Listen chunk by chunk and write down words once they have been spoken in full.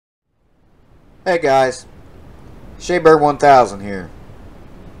Hey guys, Shaybird 1000 here.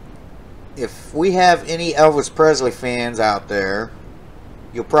 If we have any Elvis Presley fans out there,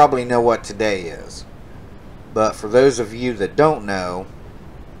 you'll probably know what today is. But for those of you that don't know,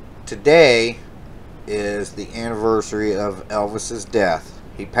 today is the anniversary of Elvis's death.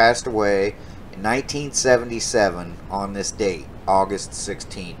 He passed away in 1977 on this date, August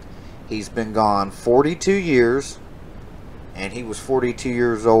 16th. He's been gone 42 years, and he was 42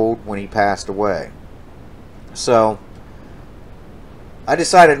 years old when he passed away. So I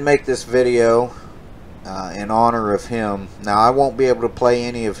decided to make this video in honor of him. Now, I won't be able to play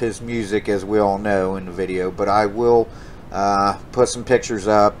any of his music, as we all know, in the video, but I will put some pictures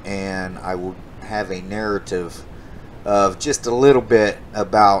up, and I will have a narrative of just a little bit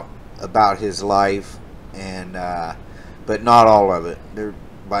about his life, and but not all of it.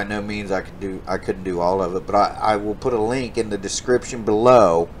 By no means I couldn't do all of it, but I will put a link in the description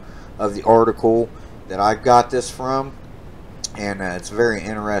below of the article that I got this from, and it's very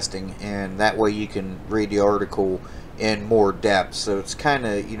interesting, and that way you can read the article in more depth. So it's kind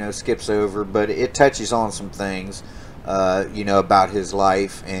of, skips over, but it touches on some things, about his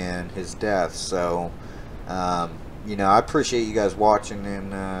life and his death. So I appreciate you guys watching,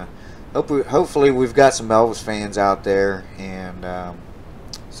 and hopefully we've got some Elvis fans out there, and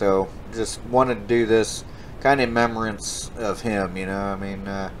so just wanted to do this kind of in remembrance of him.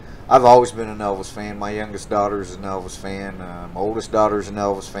 I've always been an Elvis fan. My youngest daughter's an Elvis fan. My oldest daughter's an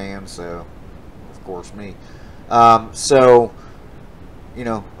Elvis fan, so of course me. I just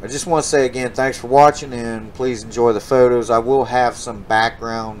want to say again, thanks for watching, and please enjoy the photos. I will have some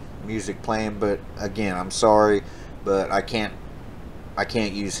background music playing, but again, I'm sorry, but I can't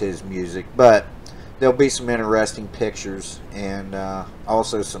use his music. But there'll be some interesting pictures, and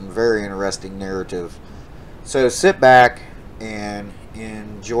also some very interesting narrative. So sit back and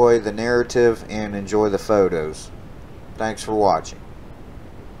enjoy the narrative and enjoy the photos. Thanks for watching.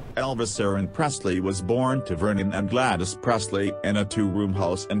 Elvis Aaron Presley was born to Vernon and Gladys Presley in a two-room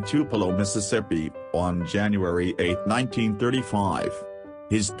house in Tupelo, Mississippi, on January 8, 1935.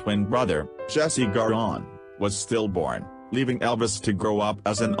 His twin brother, Jesse Garon, was stillborn, leaving Elvis to grow up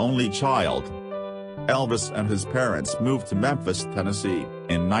as an only child. Elvis and his parents moved to Memphis, Tennessee,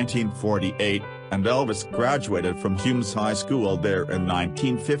 in 1948, and Elvis graduated from Humes High School there in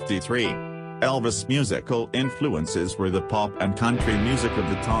 1953. Elvis' musical influences were the pop and country music of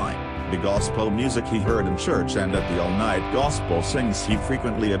the time, the gospel music he heard in church and at the all-night gospel sings he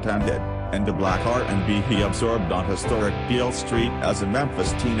frequently attended, and the black R&B he absorbed on historic Beale Street as a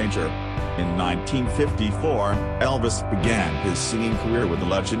Memphis teenager. In 1954, Elvis began his singing career with the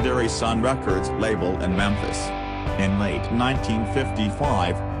legendary Sun Records label in Memphis. In late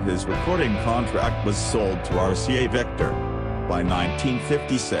 1955, his recording contract was sold to RCA Victor. By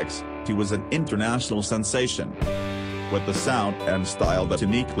 1956, he was an international sensation. With the sound and style that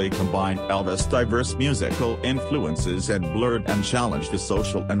uniquely combined Elvis' diverse musical influences and blurred and challenged the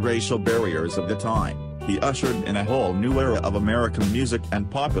social and racial barriers of the time, he ushered in a whole new era of American music and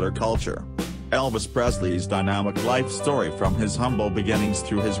popular culture. Elvis Presley's dynamic life story from his humble beginnings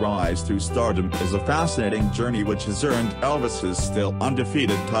through his rise to stardom is a fascinating journey which has earned Elvis his still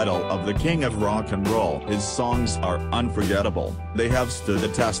undefeated title of the King of Rock and Roll. His songs are unforgettable. They have stood the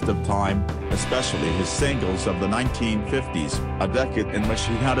test of time, especially his singles of the 1950s, a decade in which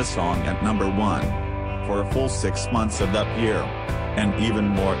he had a song at #1 for a full 6 months of that year. An even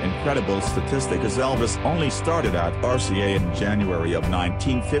more incredible statistic is Elvis only started at RCA in January of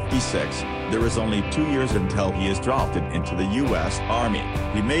 1956. There is only 2 years until he is drafted into the U.S. Army.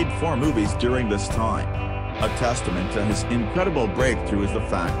 He made 4 movies during this time. A testament to his incredible breakthrough is the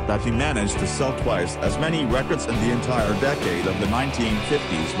fact that he managed to sell twice as many records in the entire decade of the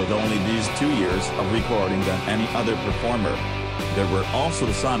 1950s with only these 2 years of recording than any other performer. There were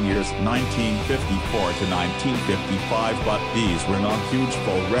also some years 1954 to 1955, but these were not huge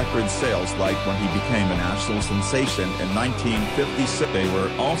full record sales like when he became a national sensation in 1956. They were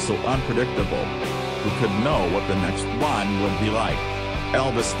also unpredictable. Who could know what the next one would be like?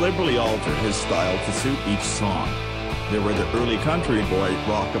 Elvis liberally altered his style to suit each song. There were the early country boy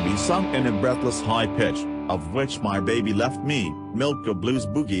rockaby sung in a breathless high pitch, of which My Baby Left Me, Milk a Blues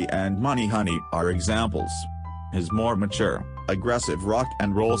Boogie and Money Honey are examples. His more mature, aggressive rock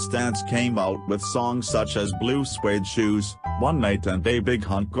and roll stance came out with songs such as Blue Suede Shoes, One Night and A Big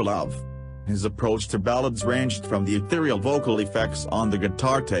Hunk of Love. His approach to ballads ranged from the ethereal vocal effects on the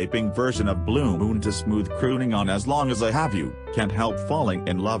guitar taping version of Blue Moon to smooth crooning on As Long as I Have You, Can't Help Falling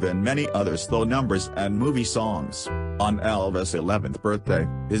in Love and many other slow numbers and movie songs. On Elvis' 11th birthday,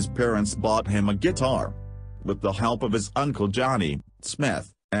 his parents bought him a guitar. With the help of his uncle Johnny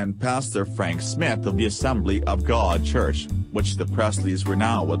Smith, and pastor Frank Smith of the Assembly of God Church, which the Presleys were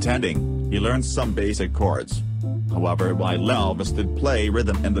now attending, he learned some basic chords. However, while Elvis did play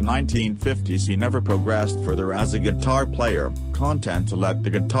rhythm in the 1950s, he never progressed further as a guitar player, content to let the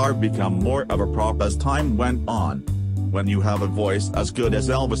guitar become more of a prop as time went on. When you have a voice as good as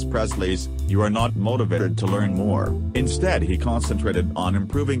Elvis Presley's, you are not motivated to learn more. Instead, he concentrated on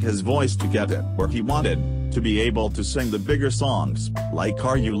improving his voice to get it where he wanted, to be able to sing the bigger songs, like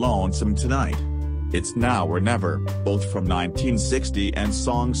Are You Lonesome Tonight? It's Now or Never, both from 1960, and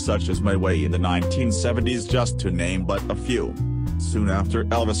songs such as My Way in the 1970s, just to name but a few. Soon after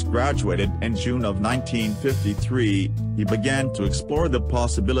Elvis graduated in June of 1953, he began to explore the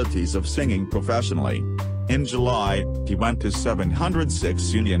possibilities of singing professionally. In July, he went to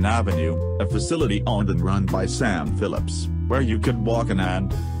 706 Union Avenue, a facility owned and run by Sam Phillips, where you could walk in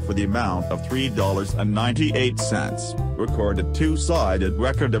and, for the amount of $3.98, record a two-sided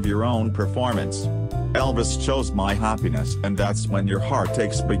record of your own performance. Elvis chose My Happiness and That's When Your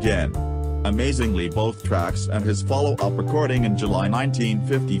Heartaches Begin. Amazingly, both tracks and his follow-up recording in July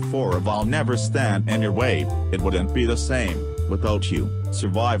 1954 of I'll Never Stand in Your Way, It Wouldn't Be the Same Without You,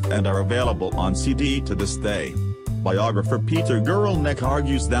 survived and are available on CD to this day. Biographer Peter Guralnick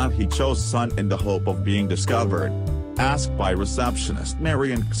argues that he chose Son in the hope of being discovered. Asked by receptionist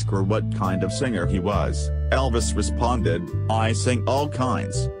Marian Ksker what kind of singer he was, Elvis responded, "I sing all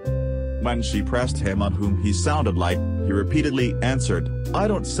kinds." When she pressed him on whom he sounded like, he repeatedly answered, "I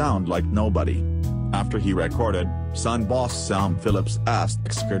don't sound like nobody." After he recorded, Son boss Sam Phillips asked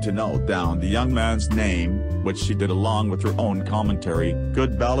Ksker to note down the young man's name, which she did along with her own commentary,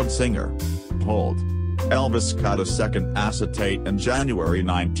 "Good ballad singer. Hold." Elvis cut a second acetate in January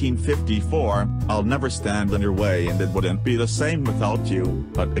 1954, "I'll Never Stand in Your Way and It Wouldn't Be the Same Without You,"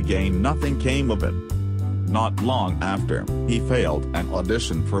 but again nothing came of it. Not long after, he failed an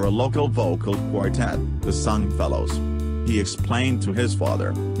audition for a local vocal quartet, the Songfellows. He explained to his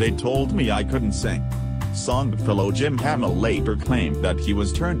father, "They told me I couldn't sing." Songfellow Jim Hamill later claimed that he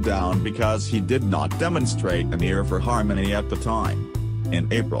was turned down because he did not demonstrate an ear for harmony at the time. In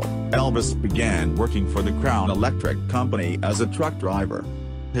April, Elvis began working for the Crown Electric Company as a truck driver.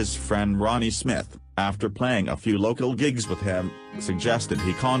 His friend Ronnie Smith, after playing a few local gigs with him, suggested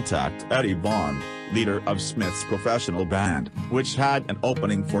he contact Eddie Bond, leader of Smith's professional band, which had an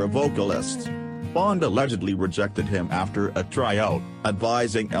opening for a vocalist. Bond allegedly rejected him after a tryout,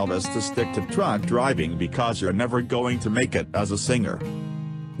 advising Elvis to stick to truck driving because you're never going to make it as a singer.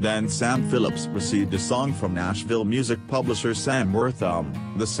 Then Sam Phillips received a song from Nashville music publisher Sam Wortham,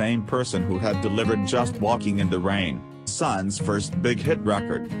 the same person who had delivered Just Walking in the Rain, Son's first big hit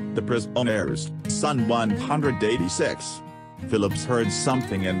record, The Prisoner's Son 186. Phillips heard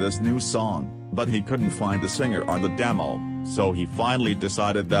something in this new song, but he couldn't find the singer on the demo, so he finally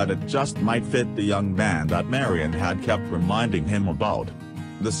decided that it just might fit the young man that Marian had kept reminding him about.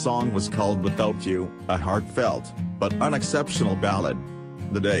 The song was called Without You, a heartfelt, but unexceptional ballad.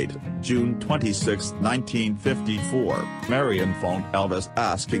 The date, June 26, 1954, Marian phoned Elvis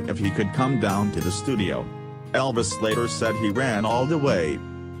asking if he could come down to the studio. Elvis later said he ran all the way.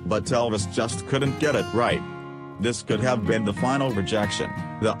 But Elvis just couldn't get it right. This could have been the final rejection,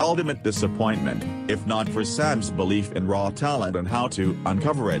 the ultimate disappointment, if not for Sam's belief in raw talent and how to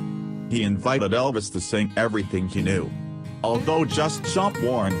uncover it. He invited Elvis to sing everything he knew. Although just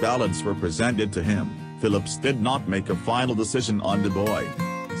shop-worn ballads were presented to him, Phillips did not make a final decision on the boy.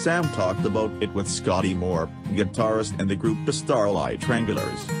 Sam talked about it with Scotty Moore, guitarist in the group the Starlight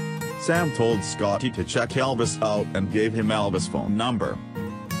Triangulars. Sam told Scotty to check Elvis out and gave him Elvis' phone number.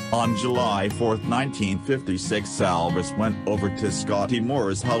 On July 4, 1956, Elvis went over to Scotty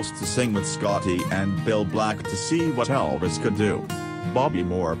Moore's house to sing with Scotty and Bill Black to see what Elvis could do. Bobby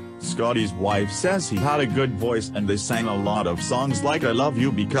Moore, Scotty's wife, says he had a good voice and they sang a lot of songs like I Love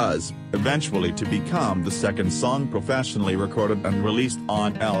You Because, eventually to become the second song professionally recorded and released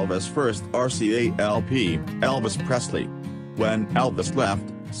on Elvis' first RCA LP, Elvis Presley. When Elvis left,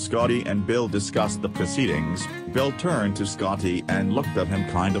 Scotty and Bill discussed the proceedings. Bill turned to Scotty and looked at him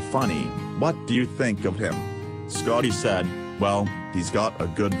kind of funny. "What do you think of him?" Scotty said, "Well, he's got a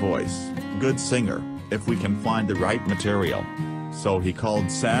good voice, good singer, if we can find the right material." So he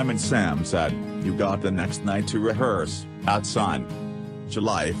called Sam and Sam said, "You got the next night to rehearse, at Sun."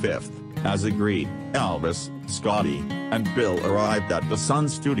 July 5th, as agreed, Elvis, Scotty, and Bill arrived at the Sun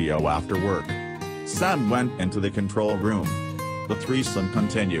studio after work. Sam went into the control room. The threesome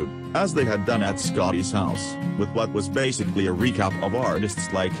continued, as they had done at Scotty's house, with what was basically a recap of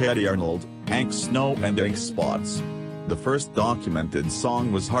artists like Eddie Arnold, Hank Snow and Ink Spots. The first documented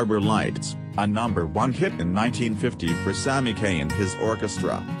song was Harbor Lights, a #1 hit in 1950 for Sammy Kaye and his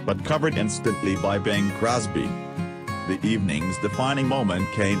orchestra, but covered instantly by Bing Crosby. The evening's defining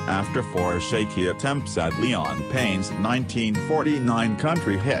moment came after 4 shaky attempts at Leon Payne's 1949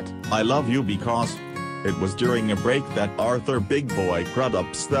 country hit, I Love You Because. It was during a break that Arthur Big Boy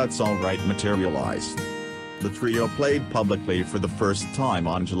Crudup's That's Alright materialized. The trio played publicly for the first time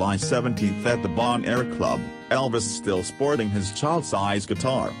on July 17 at the Bon Air Club, Elvis still sporting his child-size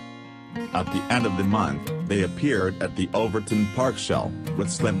guitar. At the end of the month, they appeared at the Overton Park Shell, with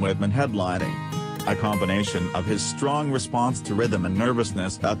Slim Whitman headlining. A combination of his strong response to rhythm and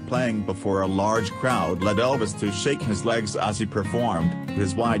nervousness at playing before a large crowd led Elvis to shake his legs as he performed.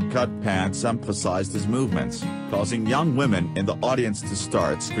 His wide-cut pants emphasized his movements, causing young women in the audience to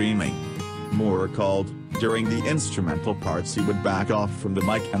start screaming. Moore recalled, during the instrumental parts he would back off from the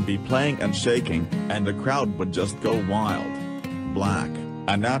mic and be playing and shaking, and the crowd would just go wild. Black,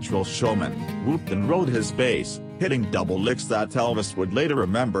 a natural showman, whooped and rode his bass, hitting double licks that Elvis would later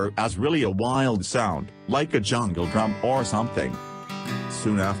remember as really a wild sound, like a jungle drum or something.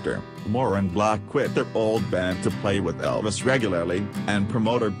 Soon after, Moore and Black quit their old band to play with Elvis regularly, and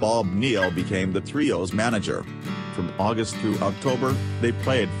promoter Bob Neal became the trio's manager. From August through October, they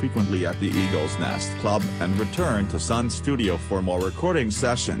played frequently at the Eagle's Nest Club and returned to Sun Studio for more recording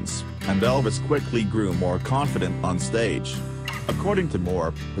sessions, and Elvis quickly grew more confident on stage. According to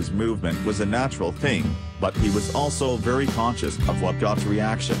Moore, his movement was a natural thing, but he was also very conscious of what got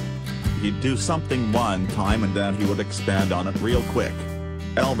reaction. He'd do something one time and then he would expand on it real quick.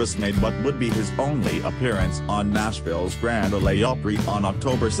 Elvis made what would be his only appearance on Nashville's Grand Ole Opry on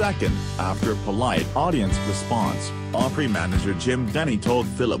October 2nd, after polite audience response. Opry manager Jim Denny told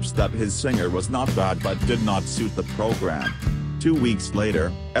Phillips that his singer was not bad but did not suit the program. 2 weeks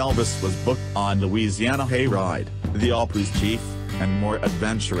later, Elvis was booked on Louisiana Hayride, the Opry's chief, and more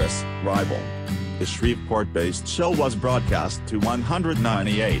adventurous, rival. The Shreveport-based show was broadcast to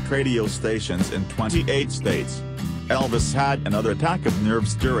 198 radio stations in 28 states. Elvis had another attack of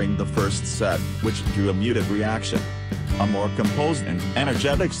nerves during the first set, which drew a muted reaction. A more composed and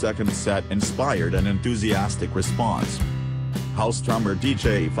energetic second set inspired an enthusiastic response. House drummer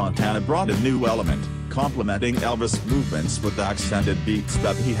DJ Fontana brought a new element, complementing Elvis' movements with accented beats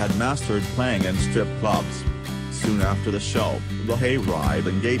that he had mastered playing in strip clubs. Soon after the show, the Hayride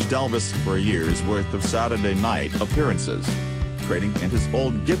engaged Elvis for a year's worth of Saturday night appearances. Trading in his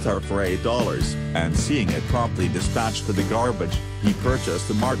old guitar for $8, and seeing it promptly dispatched to the garbage, he purchased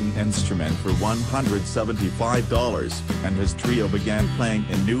a Martin instrument for $175, and his trio began playing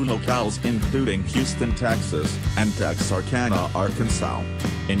in new locales including Houston, Texas, and Texarkana, Arkansas.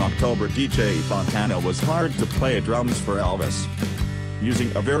 In October, DJ Fontana was hired to play drums for Elvis.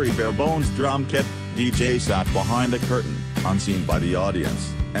 Using a very bare-bones drum kit, DJ sat behind the curtain, unseen by the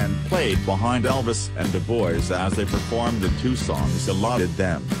audience, and played behind Elvis and the boys as they performed the 2 songs allotted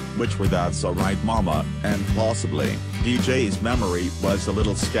them, which were That's Alright Mama, and possibly, DJ's memory was a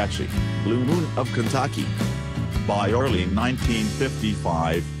little sketchy, Blue Moon of Kentucky. By early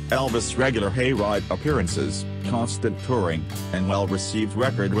 1955, Elvis' regular Hayride appearances, constant touring, and well-received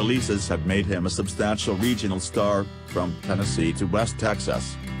record releases had made him a substantial regional star, from Tennessee to West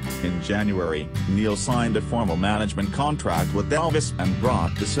Texas. In January, Neal signed a formal management contract with Elvis and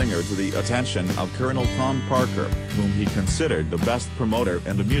brought the singer to the attention of Colonel Tom Parker, whom he considered the best promoter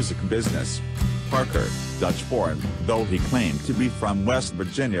in the music business. Parker, Dutch-born, though he claimed to be from West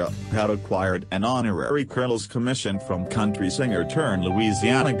Virginia, had acquired an honorary colonel's commission from country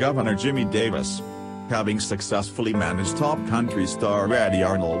singer-turned-Louisiana Governor Jimmy Davis. Having successfully managed top country star Eddie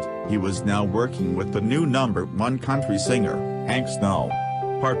Arnold, he was now working with the new #1 country singer, Hank Snow.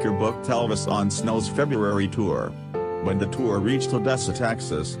 Parker booked Elvis on Snow's February tour. When the tour reached Odessa,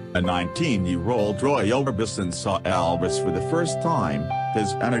 Texas, a 19-year-old Roy Orbison saw Elvis for the first time.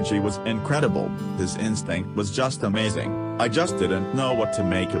 His energy was incredible, his instinct was just amazing, I just didn't know what to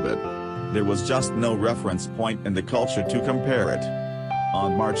make of it. There was just no reference point in the culture to compare it.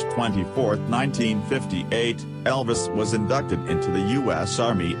 On March 24, 1958, Elvis was inducted into the U.S.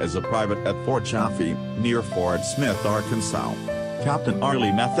 Army as a private at Fort Chaffee, near Fort Smith, Arkansas. Captain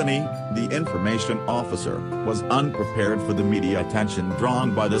Arlie Metheny, the information officer, was unprepared for the media attention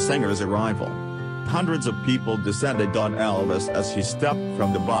drawn by the singer's arrival. Hundreds of people descended on Elvis as he stepped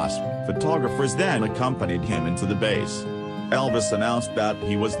from the bus. Photographers then accompanied him into the base. Elvis announced that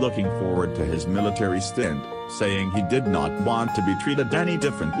he was looking forward to his military stint, saying he did not want to be treated any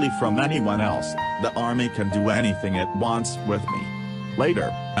differently from anyone else. The Army can do anything it wants with me.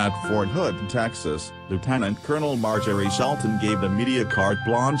 Later, at Fort Hood, Texas, Lieutenant Colonel Marjorie Shelton gave the media carte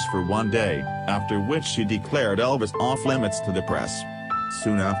blanche for 1 day, after which she declared Elvis off-limits to the press.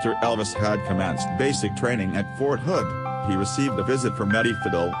 Soon after Elvis had commenced basic training at Fort Hood, he received a visit from Eddie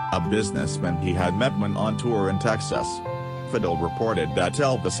Fiddle, a businessman he had met when on tour in Texas. Fiddle reported that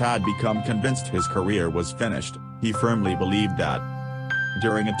Elvis had become convinced his career was finished. He firmly believed that.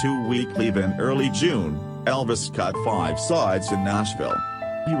 During a 2-week leave in early June, Elvis cut 5 sides in Nashville.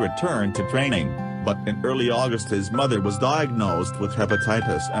 He returned to training, but in early August his mother was diagnosed with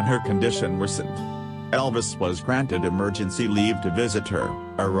hepatitis and her condition worsened. Elvis was granted emergency leave to visit her,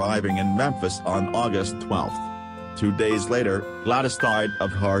 arriving in Memphis on August 12. 2 days later, Gladys died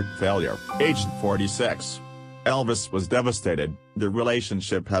of heart failure, aged 46. Elvis was devastated. The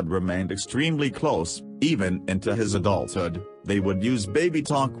relationship had remained extremely close, even into his adulthood. They would use baby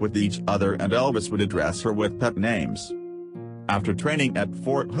talk with each other and Elvis would address her with pet names. After training at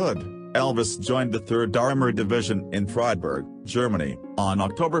Fort Hood, Elvis joined the 3rd Armored Division in Freiburg, Germany, on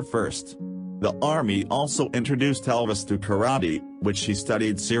October 1. The Army also introduced Elvis to karate, which he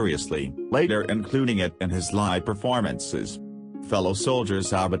studied seriously, later including it in his live performances. Fellow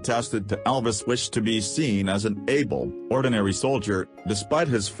soldiers have attested to Elvis' wish to be seen as an able, ordinary soldier, despite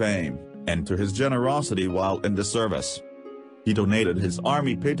his fame, and to his generosity while in the service. He donated his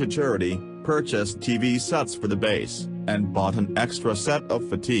army pay to charity, purchased TV sets for the base, and bought an extra set of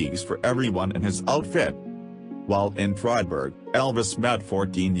fatigues for everyone in his outfit. While in Freiburg, Elvis met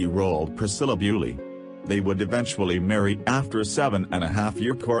 14-year-old Priscilla Bewley. They would eventually marry after a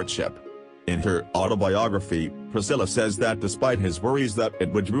 7.5-year courtship. In her autobiography, Priscilla says that despite his worries that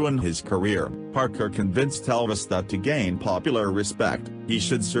it would ruin his career, Parker convinced Elvis that to gain popular respect, he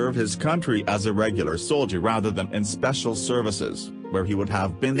should serve his country as a regular soldier rather than in special services, where he would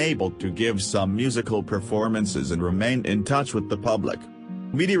have been able to give some musical performances and remain in touch with the public.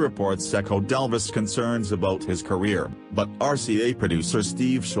 Media reports echoed Elvis' concerns about his career, but RCA producer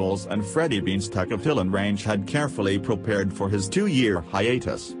Steve Scholes and Freddie Bienstock of Hill and Range had carefully prepared for his 2-year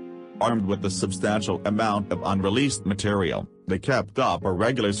hiatus. Armed with a substantial amount of unreleased material, they kept up a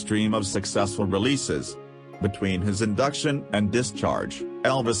regular stream of successful releases. Between his induction and discharge,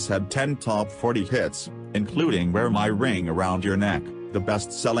 Elvis had 10 top 40 hits, including Wear My Ring Around Your Neck, the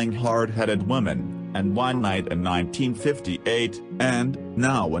best-selling Hard-Headed Woman, and One Night in 1958, and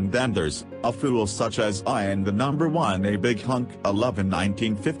Now and Then There's a Fool Such As I and the #1 A Big Hunk of Love in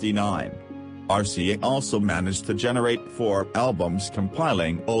 1959. RCA also managed to generate 4 albums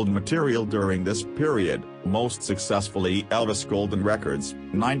compiling old material during this period, most successfully Elvis Golden Records,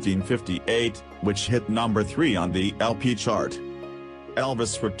 1958, which hit number 3 on the LP chart.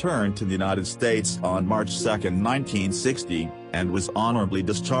 Elvis returned to the United States on March 2, 1960, and was honorably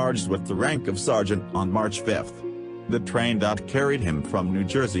discharged with the rank of sergeant on March 5. The train that carried him from New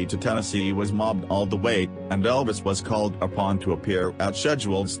Jersey to Tennessee was mobbed all the way, and Elvis was called upon to appear at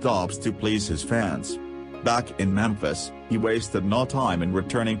scheduled stops to please his fans. Back in Memphis, he wasted no time in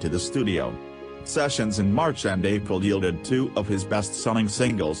returning to the studio. Sessions in March and April yielded 2 of his best-selling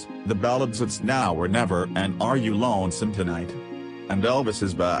singles, the ballads It's Now or Never and Are You Lonesome Tonight? And Elvis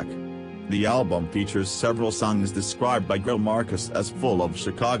is Back. The album features several songs described by Gro Marcus as full of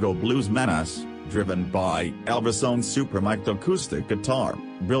Chicago blues menace, driven by Elvis' own super-mic'd acoustic guitar,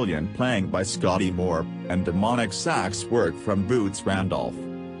 brilliant playing by Scotty Moore, and demonic sax work from Boots Randolph.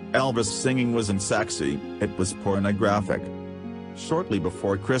 Elvis' singing wasn't sexy, it was pornographic. Shortly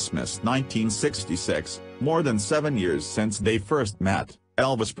before Christmas 1966, more than 7 years since they first met,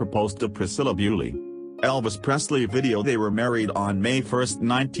 Elvis proposed to Priscilla Bewley. Elvis Presley video. They were married on May 1,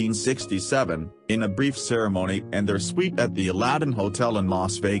 1967, in a brief ceremony in their suite at the Aladdin Hotel in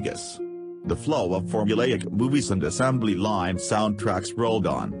Las Vegas. The flow of formulaic movies and assembly line soundtracks rolled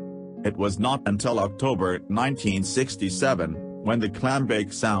on. It was not until October 1967, when the Clambake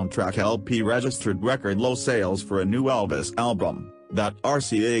soundtrack LP registered record low sales for a new Elvis album, that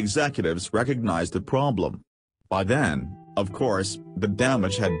RCA executives recognized the problem. By then, of course, the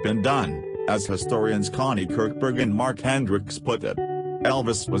damage had been done, as historians Connie Kirkberg and Mark Hendricks put it.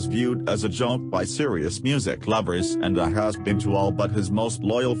 Elvis was viewed as a joke by serious music lovers and a has-been to all but his most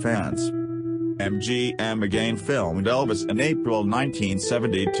loyal fans. MGM again filmed Elvis in April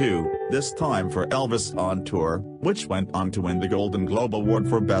 1972, this time for Elvis on Tour, which went on to win the Golden Globe Award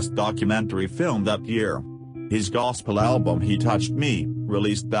for Best Documentary Film that year. His gospel album He Touched Me,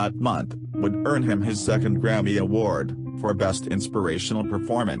 released that month, would earn him his second Grammy Award, for Best Inspirational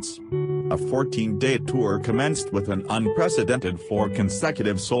Performance. A 14-day tour commenced with an unprecedented 4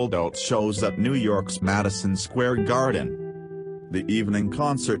 consecutive sold-out shows at New York's Madison Square Garden. The evening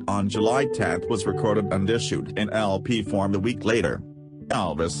concert on July 10 was recorded and issued in LP form a week later.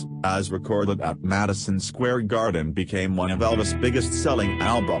 Elvis, as recorded at Madison Square Garden, became one of Elvis' biggest-selling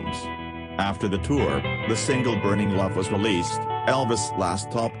albums. After the tour, the single Burning Love was released, Elvis'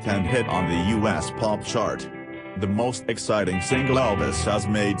 last top 10 hit on the US pop chart. The most exciting single Elvis has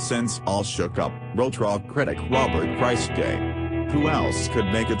made since All Shook Up, wrote rock critic Robert Christgay. Who else could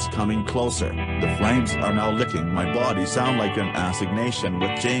make It's Coming Closer, The Flames Are Now Licking My Body sound like an assignation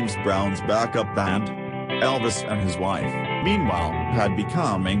with James Brown's backup band? Elvis and his wife, meanwhile, had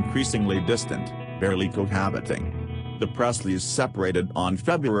become increasingly distant, barely cohabiting. The Presleys separated on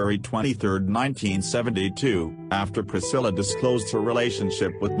February 23, 1972, after Priscilla disclosed her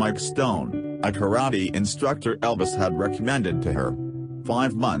relationship with Mike Stone, a karate instructor Elvis had recommended to her.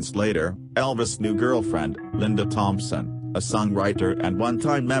 5 months later, Elvis' new girlfriend, Linda Thompson, a songwriter and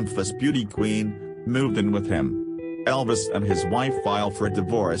one-time Memphis beauty queen, moved in with him. Elvis and his wife filed for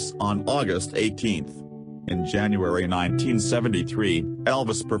divorce on August 18. In January 1973,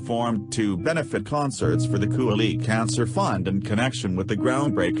 Elvis performed 2 benefit concerts for the Kuali Cancer Fund in connection with the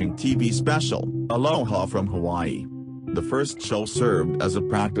groundbreaking TV special, Aloha from Hawaii. The first show served as a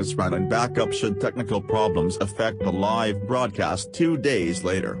practice run and backup should technical problems affect the live broadcast 2 days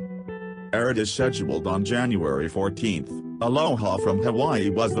later. Aired as scheduled on January 14, Aloha from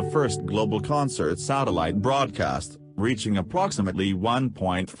Hawaii was the first global concert satellite broadcast, reaching approximately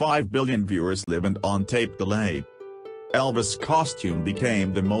 1.5 billion viewers live and on-tape delay. Elvis' costume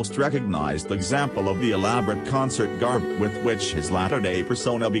became the most recognized example of the elaborate concert garb with which his latter-day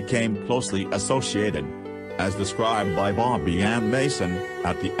persona became closely associated. As described by Bobby Ann Mason,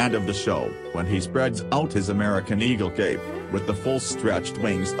 at the end of the show, when he spreads out his American Eagle cape, with the full stretched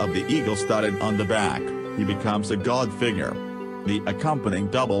wings of the eagle studded on the back, he becomes a god figure. The accompanying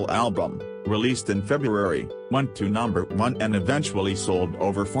double album, released in February, went to #1 and eventually sold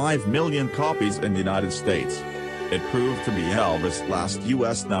over 5 million copies in the United States. It proved to be Elvis' last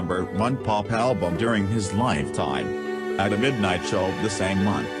US #1 pop album during his lifetime. At a midnight show the same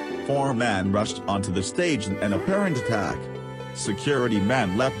month, 4 men rushed onto the stage in an apparent attack. Security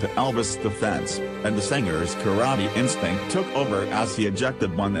men leapt to Elvis' defense, and the singer's karate instinct took over as he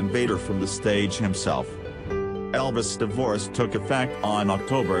ejected one invader from the stage himself. Elvis' divorce took effect on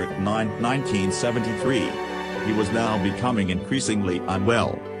October 9, 1973. He was now becoming increasingly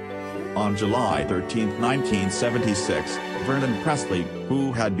unwell. On July 13, 1976, Vernon Presley,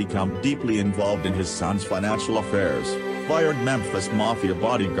 who had become deeply involved in his son's financial affairs, fired Memphis Mafia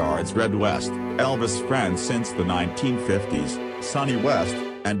bodyguards Red West, Elvis' friend since the 1950s, Sonny West,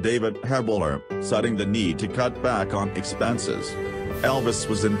 and David Hebler, citing the need to cut back on expenses. Elvis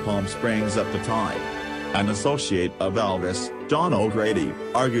was in Palm Springs at the time. An associate of Elvis, John O'Grady,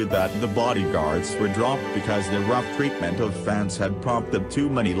 argued that the bodyguards were dropped because their rough treatment of fans had prompted too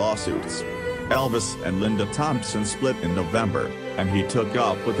many lawsuits. Elvis and Linda Thompson split in November, and he took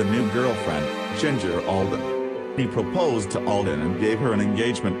up with a new girlfriend, Ginger Alden. He proposed to Alden and gave her an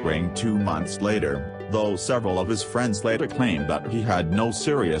engagement ring 2 months later, though several of his friends later claimed that he had no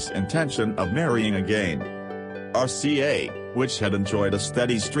serious intention of marrying again. RCA, which had enjoyed a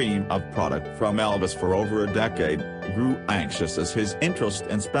steady stream of product from Elvis for over a decade, grew anxious as his interest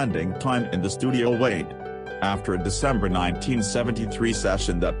in spending time in the studio waned. After a December 1973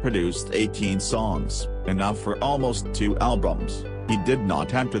 session that produced 18 songs, enough for almost 2 albums, he did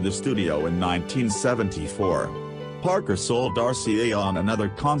not enter the studio in 1974. Parker sold RCA on another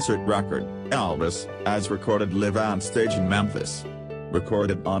concert record, Elvis, as recorded live on stage in Memphis.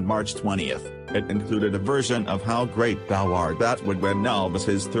 Recorded on March 20th, it included a version of How Great Thou Art that would win Elvis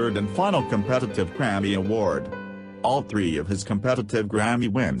his 3rd and final competitive Grammy Award. All 3 of his competitive Grammy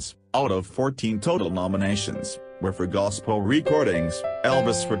wins, out of 14 total nominations, were for gospel recordings.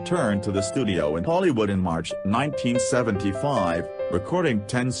 Elvis returned to the studio in Hollywood in March 1975, recording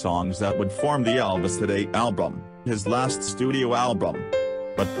 10 songs that would form the Elvis Today album, his last studio album.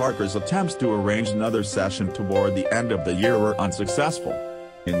 But Parker's attempts to arrange another session toward the end of the year were unsuccessful.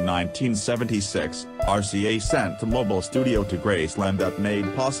 In 1976, RCA sent a mobile studio to Graceland that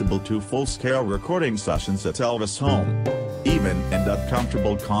made possible 2 full-scale recording sessions at Elvis' home. Even in that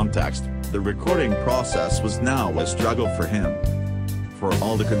comfortable context, the recording process was now a struggle for him. For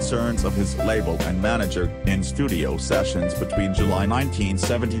all the concerns of his label and manager, in studio sessions between July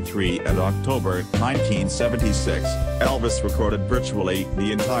 1973 and October 1976, Elvis recorded virtually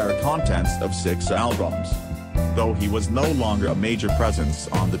the entire contents of 6 albums. Though he was no longer a major presence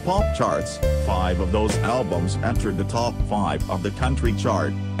on the pop charts, 5 of those albums entered the top 5 of the country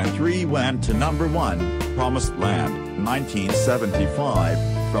chart, and 3 went to #1, Promised Land, 1975,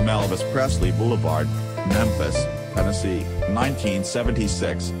 From Elvis Presley Boulevard, Memphis, Tennessee,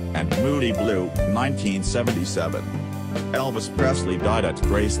 1976, and Moody Blue, 1977. Elvis Presley died at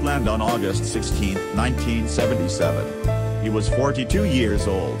Graceland on August 16, 1977. He was 42 years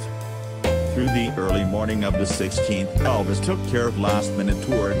old. Through the early morning of the 16th, Elvis took care of last-minute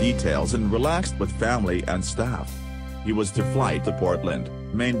tour details and relaxed with family and staff. He was to fly to Portland,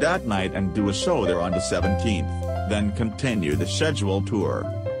 Maine that night and do a show there on the 17th, then continue the scheduled tour.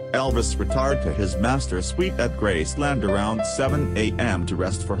 Elvis retired to his master suite at Graceland around 7 a.m. to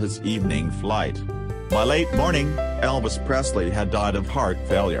rest for his evening flight. By late morning, Elvis Presley had died of heart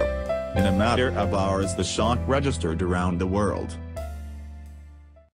failure. In a matter of hours, the shock registered around the world.